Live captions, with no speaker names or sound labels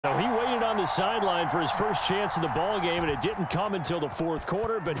Now, he waited on the sideline for his first chance in the ball game, and it didn't come until the fourth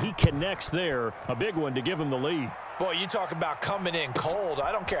quarter, but he connects there. A big one to give him the lead. Boy, you talk about coming in cold.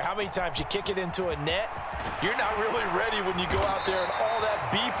 I don't care how many times you kick it into a net. You're not really ready when you go out there and all that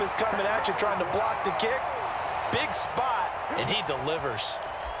beef is coming at you trying to block the kick. Big spot, and he delivers.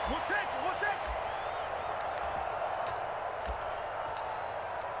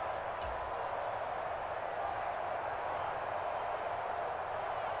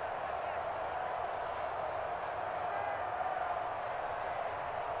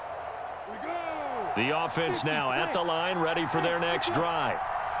 The offense now at the line, ready for their next drive.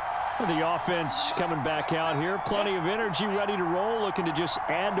 The offense coming back out here. Plenty of energy, ready to roll, looking to just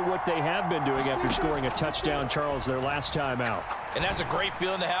add to what they have been doing after scoring a touchdown, Charles, their last time out. And that's a great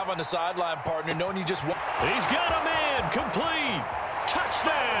feeling to have on the sideline, partner, knowing you just... He's got a man, complete,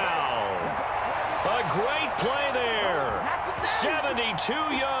 touchdown. A great play there. 72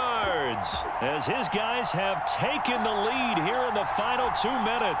 yards as his guys have taken the lead here in the final 2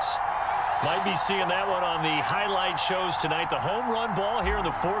 minutes. Might be seeing that one on the highlight shows tonight. The home run ball here in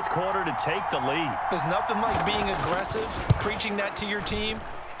the fourth quarter to take the lead. There's nothing like being aggressive, preaching that to your team,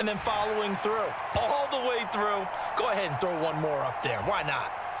 and then following through. All the way through. Go ahead and throw one more up there. Why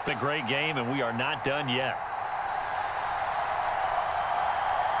not? A great game, and we are not done yet.